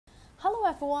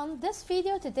everyone, this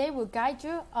video today will guide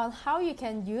you on how you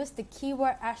can use the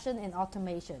keyword action in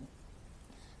automation.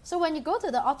 So when you go to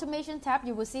the automation tab,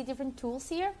 you will see different tools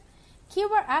here.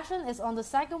 Keyword action is on the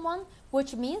second one,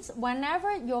 which means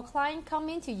whenever your client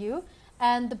comes into you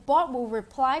and the bot will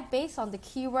reply based on the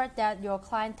keyword that your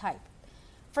client typed.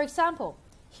 For example,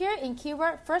 here in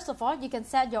keyword, first of all, you can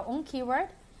set your own keyword,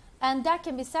 and that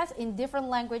can be set in different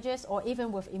languages or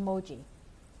even with emoji.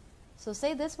 So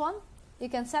say this one, you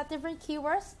can set different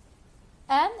keywords.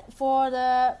 And for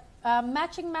the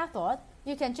matching method,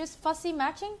 you can choose fuzzy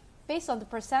matching based on the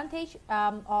percentage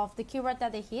of the keyword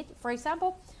that they hit. For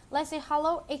example, let's say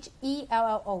hello,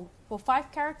 H-E-L-L-O, for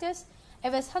 5 characters.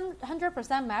 If it's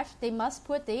 100% match, they must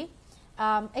put the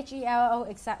H-E-L-L-O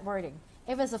exact wording.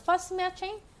 If it's a fuzzy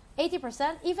matching,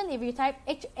 80%, even if you type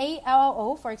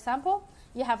H-A-L-L-O, for example,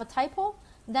 you have a typo,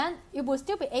 then it will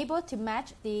still be able to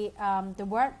match the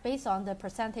word based on the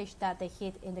percentage that they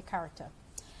hit in the character.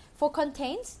 For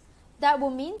contains, that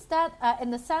will mean that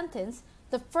in the sentence,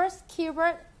 the first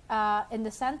keyword in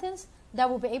the sentence, that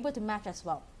will be able to match as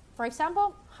well. For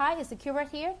example, hi is the keyword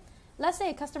here. Let's say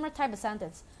a customer type a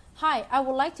sentence. Hi, I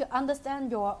would like to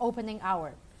understand your opening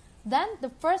hour. Then the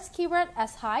first keyword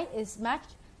as hi is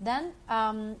matched. Then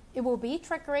it will be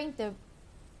triggering the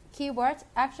keyword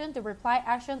action, the reply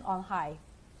action on hi.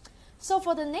 So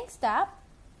for the next step,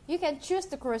 you can choose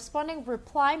the corresponding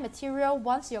reply material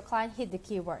once your client hit the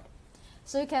keyword.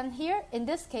 So you can here, in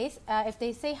this case, if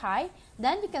they say hi,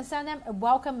 then you can send them a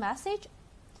welcome message.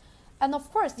 And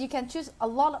of course, you can choose a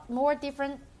lot more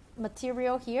different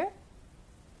material here.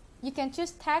 You can choose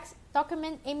text,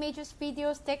 document, images,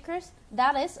 videos, stickers.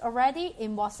 That is already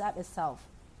in WhatsApp itself.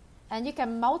 And you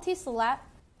can multi-select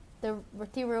the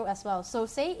material as well. So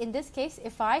say in this case,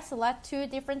 if I select 2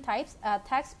 different types,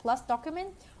 text plus document,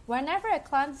 whenever a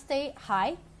client say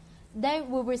hi, they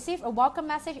will receive a welcome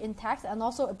message in text and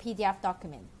also a PDF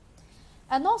document.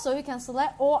 And also you can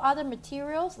select all other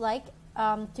materials like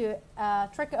to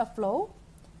trigger a flow,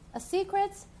 a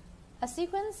sequence,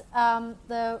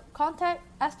 the contact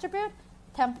attribute,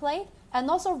 template, and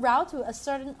also route to a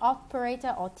certain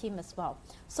operator or team as well.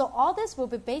 So all this will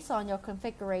be based on your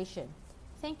configuration.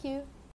 Thank you.